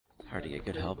Hard to get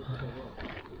good help.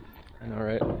 I know,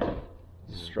 right?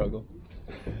 Struggle.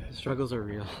 The struggles are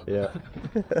real. Yeah.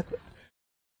 Welcome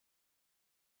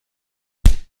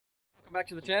back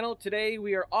to the channel. Today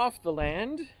we are off the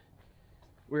land.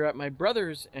 We're at my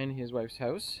brother's and his wife's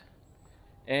house,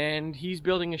 and he's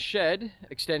building a shed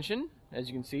extension, as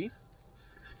you can see.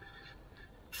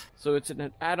 So it's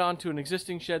an add-on to an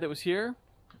existing shed that was here,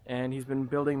 and he's been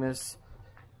building this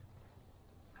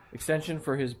extension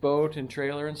for his boat and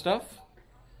trailer and stuff.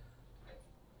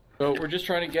 So we're just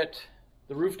trying to get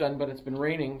the roof done, but it's been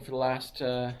raining for the last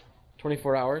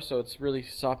 24 hours, so it's really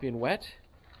soppy and wet.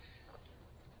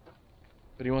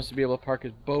 But he wants to be able to park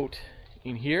his boat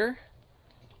in here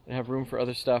and have room for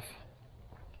other stuff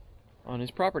on his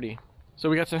property. So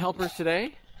we got some helpers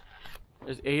today.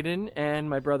 There's Aiden and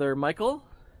my brother Michael.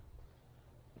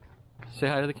 Say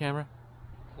hi to the camera.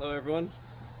 Hello everyone.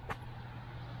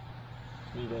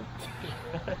 Me again.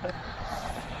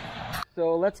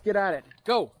 So let's get at it.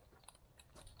 Go!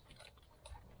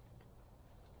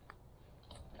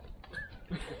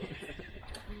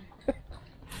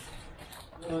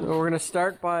 So we're going to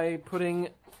start by putting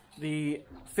the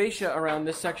fascia around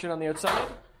this section on the outside,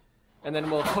 and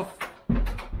then we'll hoof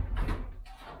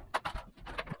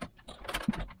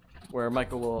where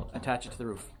Michael will attach it to the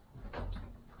roof.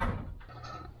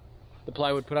 The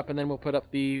plywood put up, and then we'll put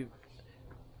up the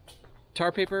tar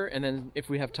paper, and then if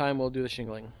we have time we'll do the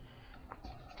shingling.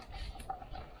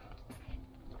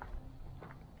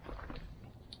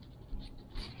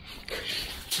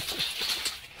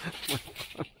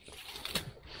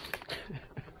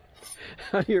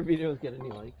 How do your videos get any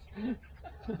likes?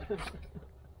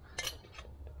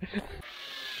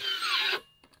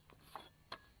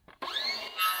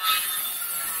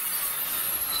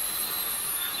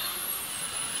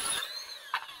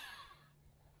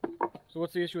 So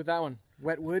what's the issue with that one?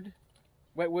 Wet wood?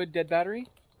 Wet wood, dead battery?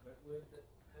 Wet wood,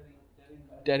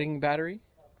 Deading battery?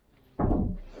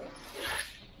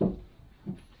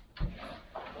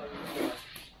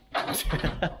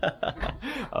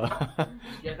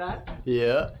 Get that?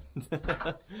 Yeah.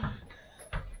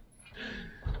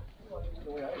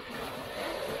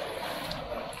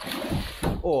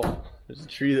 Oh, there's a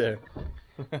tree there.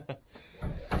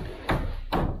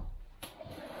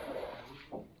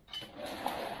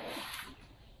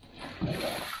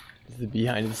 This is the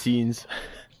behind the scenes.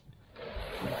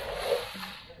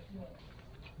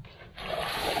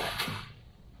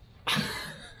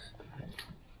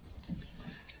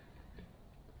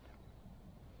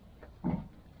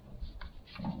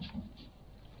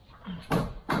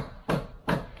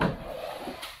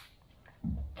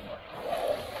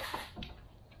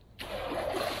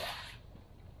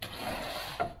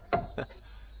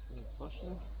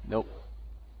 Nope.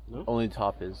 No? Only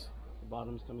top is. The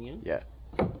bottom's coming in? Yeah.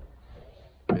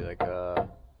 Be like yeah,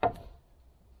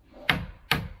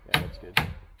 that's good.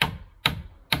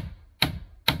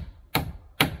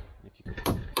 If you could.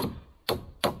 Come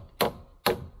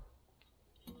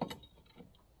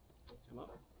up.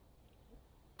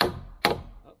 Up.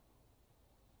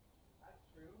 That's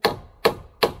true.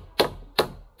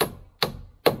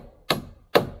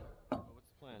 What's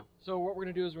the plan? So what we're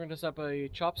going to do is we're going to set up a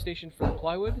chop station for the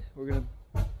plywood. We're going to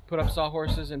put up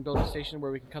sawhorses and build a station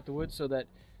where we can cut the wood so that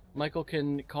Michael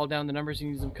can call down the numbers he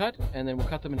needs them cut, and then we'll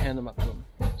cut them and hand them up to him.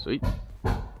 Sweet.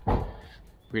 We're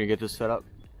gonna get this set up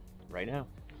right now.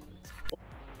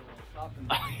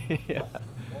 Yeah.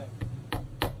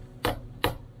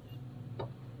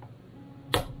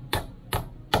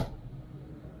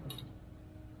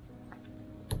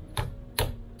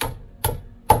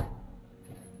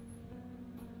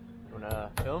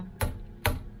 Wanna film?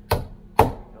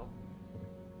 No.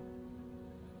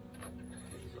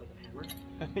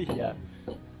 Yeah.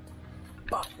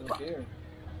 Here.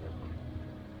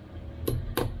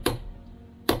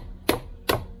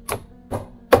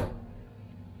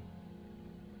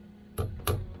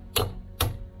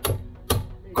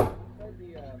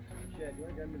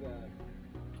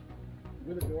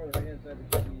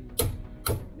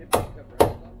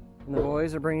 And the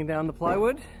boys are bringing down the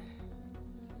plywood.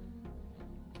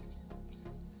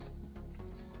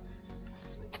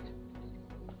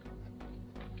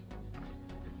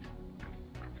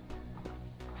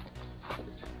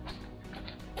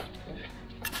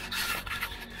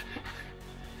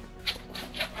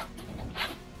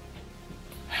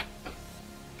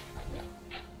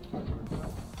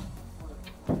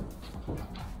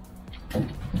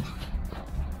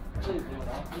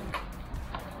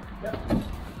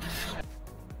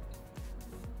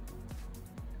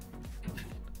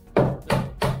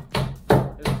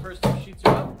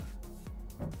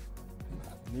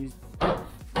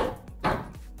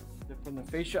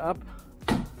 the fascia up.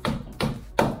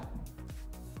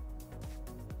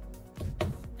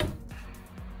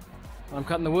 I'm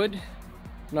cutting the wood.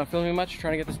 I'm not filming much,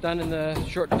 trying to get this done in the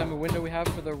short time of window we have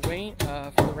for the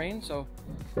rain, so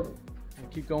I'll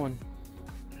keep going.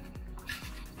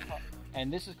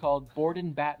 And this is called board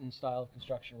and batten style of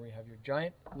construction, where you have your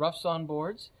giant rough sawn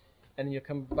boards, and then you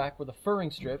come back with a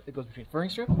furring strip that goes between furring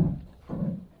strip.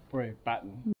 Right,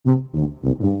 batten.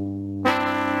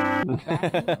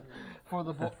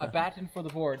 A batten for the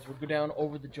boards would go down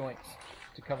over the joints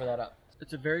to cover that up.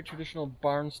 It's a very traditional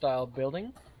barn style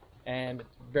building, and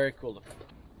it's very cool looking.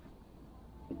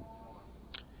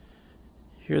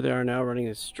 Here they are now running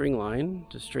a string line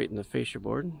to straighten the fascia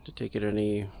board to take it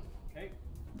any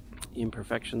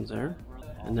imperfections there.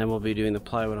 And then we'll be doing the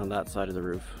plywood on that side of the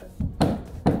roof.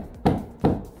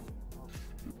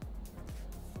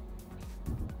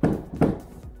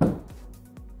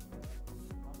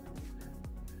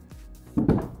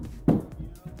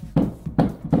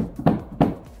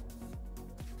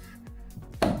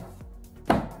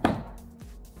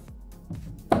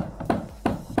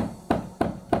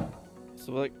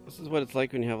 So like, this is what it's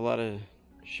like when you have a lot of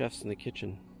chefs in the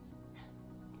kitchen.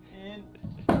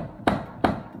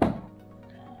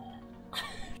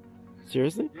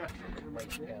 Seriously? Yeah.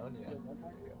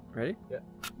 Ready? Yeah.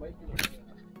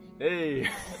 Hey!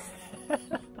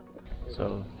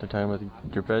 So, they're talking about the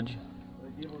drip edge?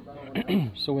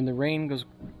 So when the rain goes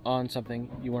on something,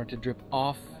 you want it to drip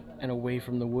off and away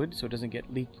from the wood so it doesn't get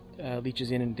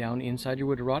leaches in and down inside your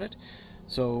wood to rot it.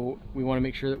 So we want to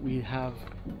make sure that we have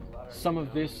some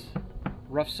of this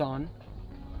rough sawn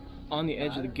on the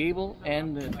edge of the gable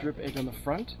and the drip edge on the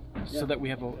front, so that we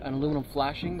have an aluminum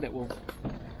flashing that will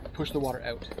push the water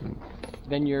out.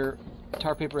 Then your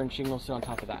tar paper and shingle sit on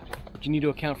top of that. But you need to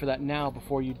account for that now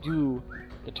before you do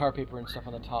the tar paper and stuff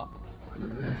on the top.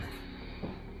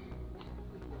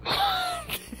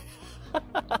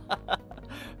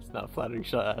 It's not a flattering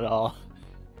shot at all.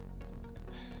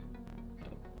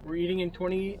 We're eating in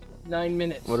 29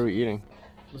 minutes. What are we eating?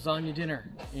 Lasagna dinner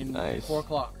in Nice. 4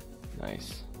 o'clock.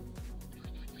 Nice.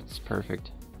 It's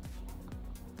perfect.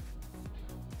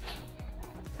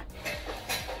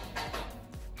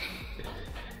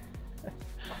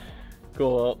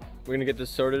 Cool, well, we're gonna get this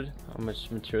sorted, how much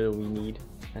material we need,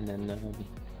 and then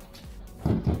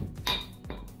we're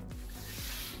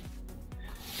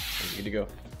good to go.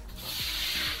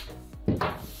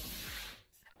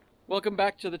 Welcome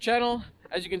back to the channel.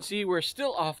 As you can see, we're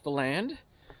still off the land,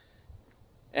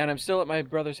 and I'm still at my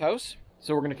brother's house.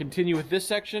 So we're gonna continue with this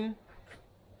section,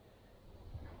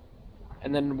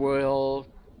 and then we'll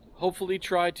hopefully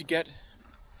try to get,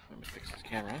 let me fix this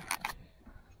camera.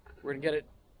 We're gonna get it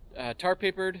tar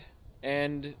papered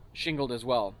and shingled as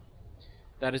well.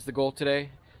 That is the goal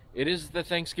today. It is the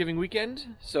Thanksgiving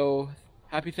weekend, so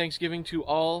happy Thanksgiving to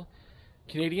all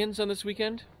Canadians on this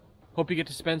weekend. Hope you get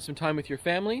to spend some time with your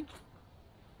family,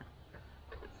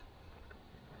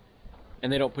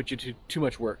 and they don't put you to too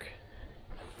much work.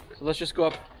 So let's just go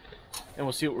up and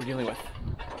we'll see what we're dealing with.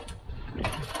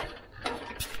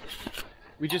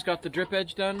 We just got the drip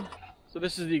edge done. So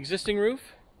this is the existing roof.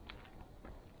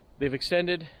 They've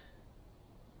extended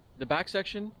the back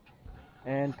section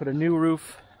and put a new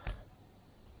roof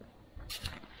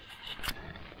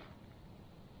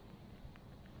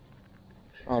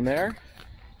on there.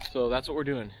 So that's what we're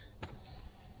doing.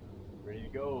 Ready to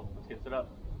go, let's get set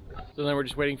up. So then we're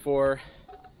just waiting for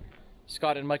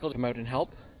Scott and Michael to come out and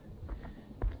help.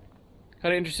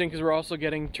 Kind of interesting because we're also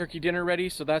getting turkey dinner ready,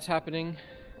 so that's happening.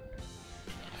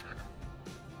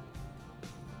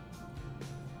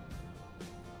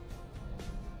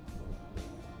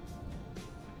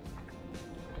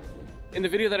 In the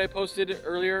video that I posted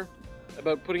earlier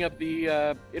about putting up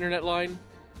the internet line,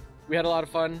 we had a lot of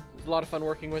fun. It was a lot of fun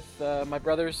working with my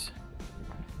brothers.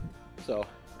 So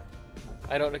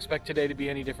I don't expect today to be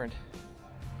any different.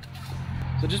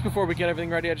 So just before we get everything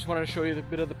ready, I just wanted to show you a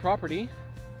bit of the property.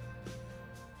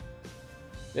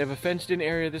 They have a fenced in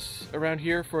area around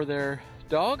here for their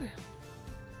dog. They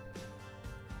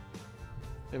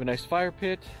have a nice fire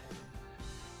pit.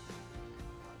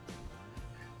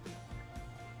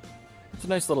 It's a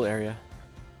nice little area.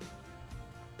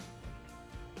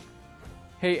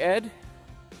 Hey Ed,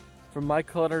 from My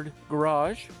Cluttered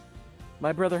Garage.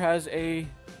 My brother has a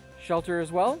shelter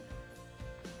as well.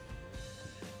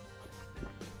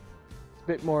 It's a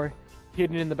bit more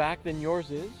hidden in the back than yours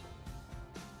is.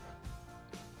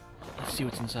 Let's see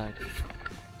what's inside.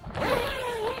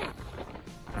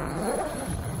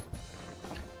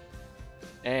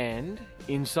 And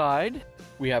inside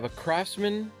we have a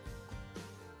Craftsman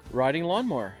riding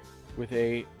lawnmower with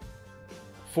a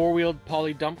four-wheeled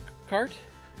poly dump cart.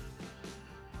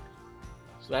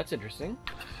 So that's interesting.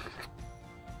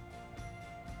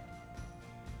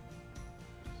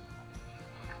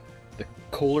 The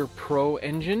Kohler Pro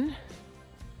engine.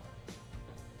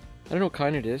 I don't know what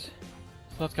kind it is.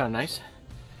 So that's kind of nice.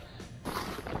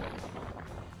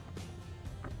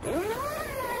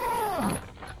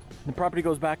 The property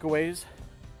goes back a ways.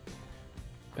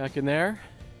 Back in there.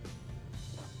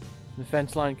 The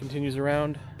fence line continues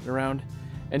around and around.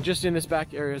 And just in this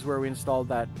back area is where we installed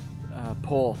that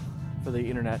pole for the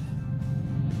internet.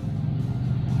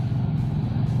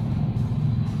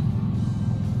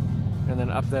 And then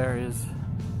up there is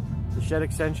the shed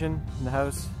extension in the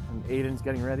house, and Aiden's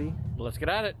getting ready. Let's get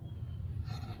at it.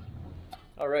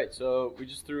 All right, so we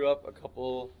just threw up a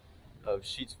couple of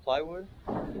sheets of plywood.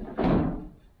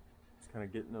 Just kind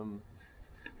of getting them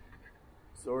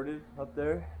sorted up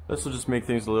there. This will just make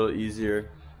things a little easier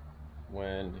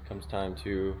when it comes time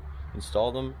to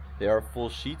install them. They are full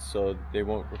sheets, so they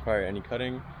won't require any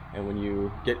cutting. And when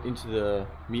you get into the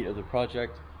meat of the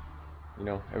project, you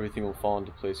know, everything will fall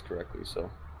into place correctly.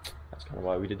 So that's kind of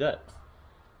why we did that.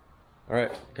 All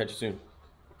right, catch you soon.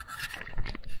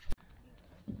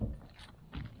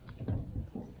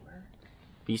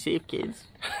 Be safe, kids.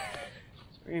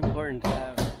 It's very important to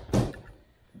have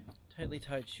tightly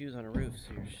tied shoes on a roof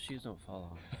so your shoes don't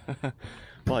fall off.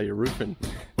 While you're roofing.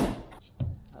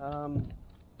 I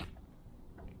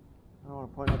don't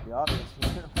want to point out the obvious.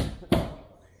 It's a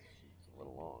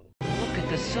little long. Look at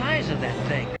the size of that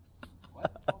thing.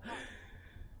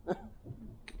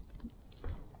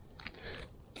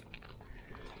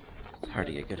 It's hard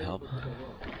to get good help.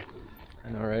 I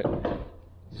know, right?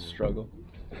 Struggle.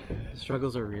 The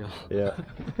struggles are real. Yeah.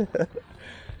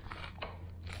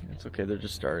 It's okay, they're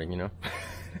just starting, you know?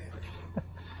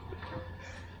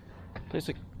 Place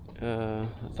a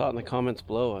thought in the comments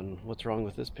below on what's wrong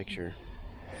with this picture.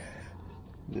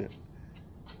 Yeah.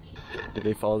 Did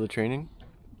they follow the training?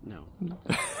 No.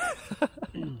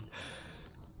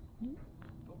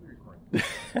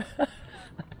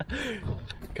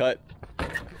 Cut.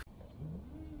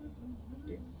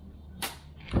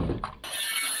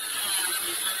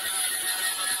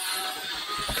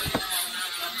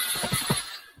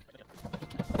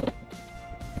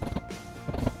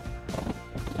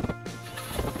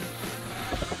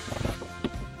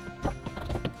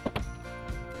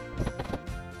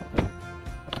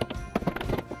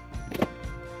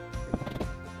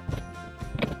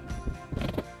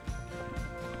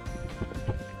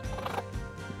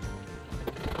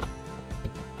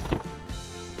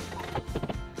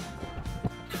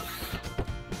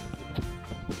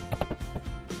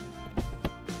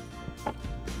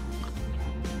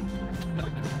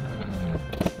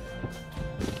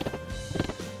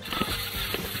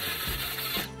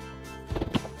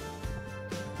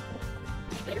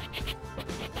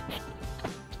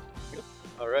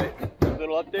 Alright,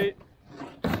 little update.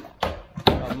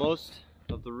 Got most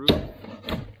of the roof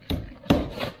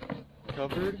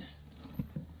covered.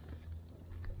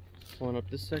 Pulling up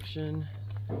this section.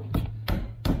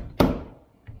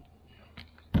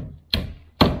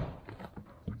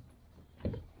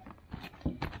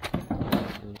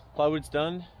 Plywood's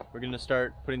done. We're gonna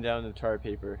start putting down the tar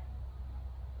paper.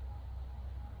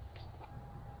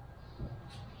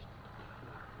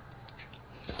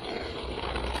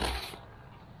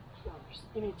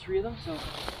 You need 3 of them, so.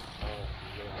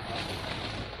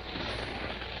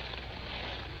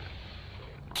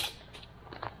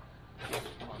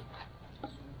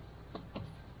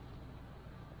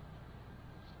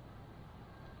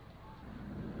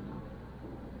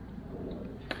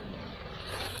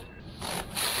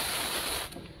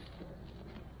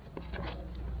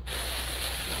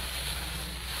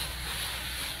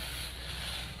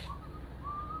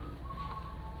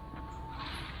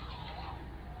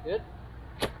 Good?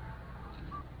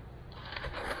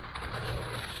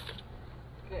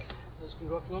 Okay, those can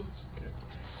go up to them.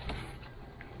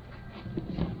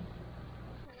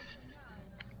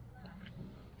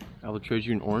 I will trade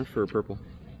you an orange for a purple.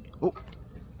 Oh,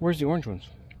 where's the orange ones?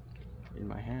 In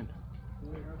my hand.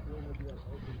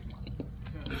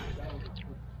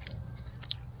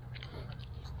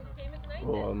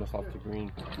 Oh, I almost lost the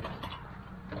green.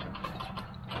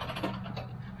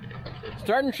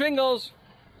 Starting shingles.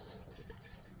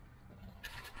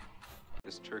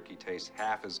 This turkey tastes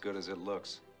half as good as it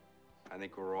looks. I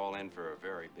think we're all in for a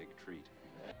very big treat.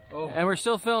 Oh, And we're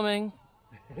still filming.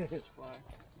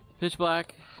 Pitch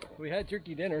black. we had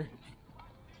turkey dinner.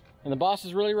 And the boss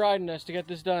is really riding us to get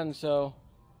this done, so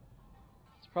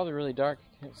it's probably really dark.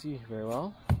 Can't see very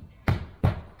well.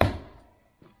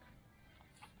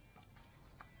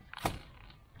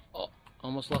 Oh,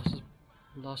 almost lost his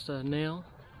Lost a nail.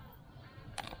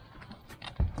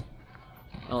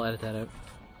 I'll edit that out.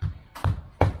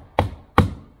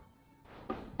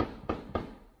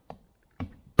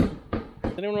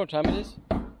 Does anyone know what time it is?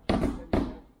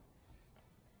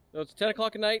 So it's 10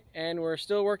 o'clock at night and we're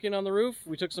still working on the roof.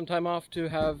 We took some time off to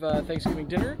have Thanksgiving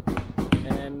dinner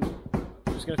and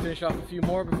we're just going to finish off a few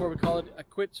more before we call it a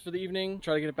quits for the evening.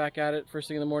 Try to get it back at it first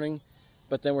thing in the morning,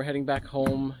 but then we're heading back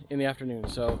home in the afternoon.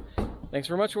 So thanks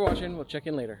very much for watching. We'll check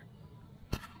in later.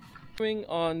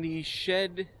 On the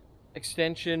shed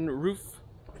extension roof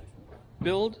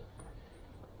build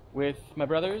with my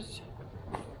brothers.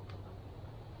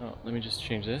 Oh, let me just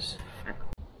change this.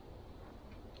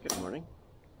 Good morning.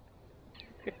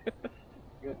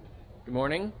 Good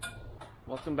morning.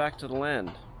 Welcome back to the land.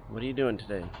 What are you doing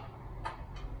today?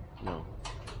 No.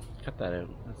 Cut that out.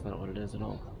 That's not what it is at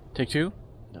all. Take two?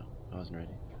 No, I wasn't ready.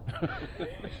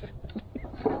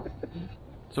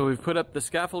 So we've put up the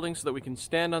scaffolding so that we can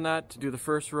stand on that to do the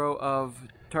first row of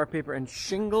tar paper and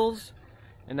shingles.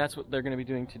 And that's what they're going to be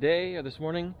doing today or this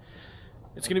morning.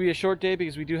 It's going to be a short day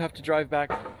because we do have to drive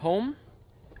back home.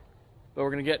 But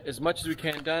we're going to get as much as we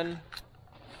can done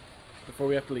before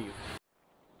we have to leave.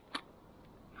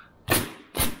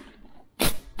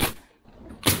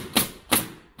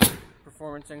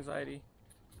 Performance anxiety.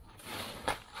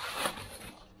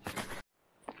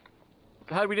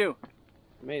 So how did we do?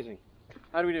 Amazing.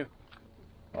 How do we do?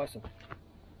 Awesome.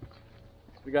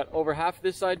 We got over half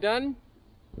this side done.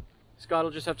 Scott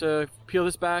will just have to peel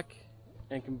this back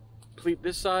and complete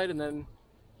this side, and then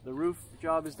the roof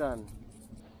job is done.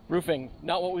 Roofing,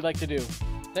 not what we like to do.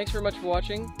 Thanks very much for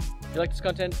watching. If you like this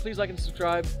content, please like and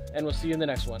subscribe, and we'll see you in the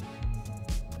next one.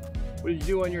 What did you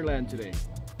do on your land today?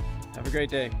 Have a great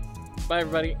day. Bye,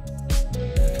 everybody.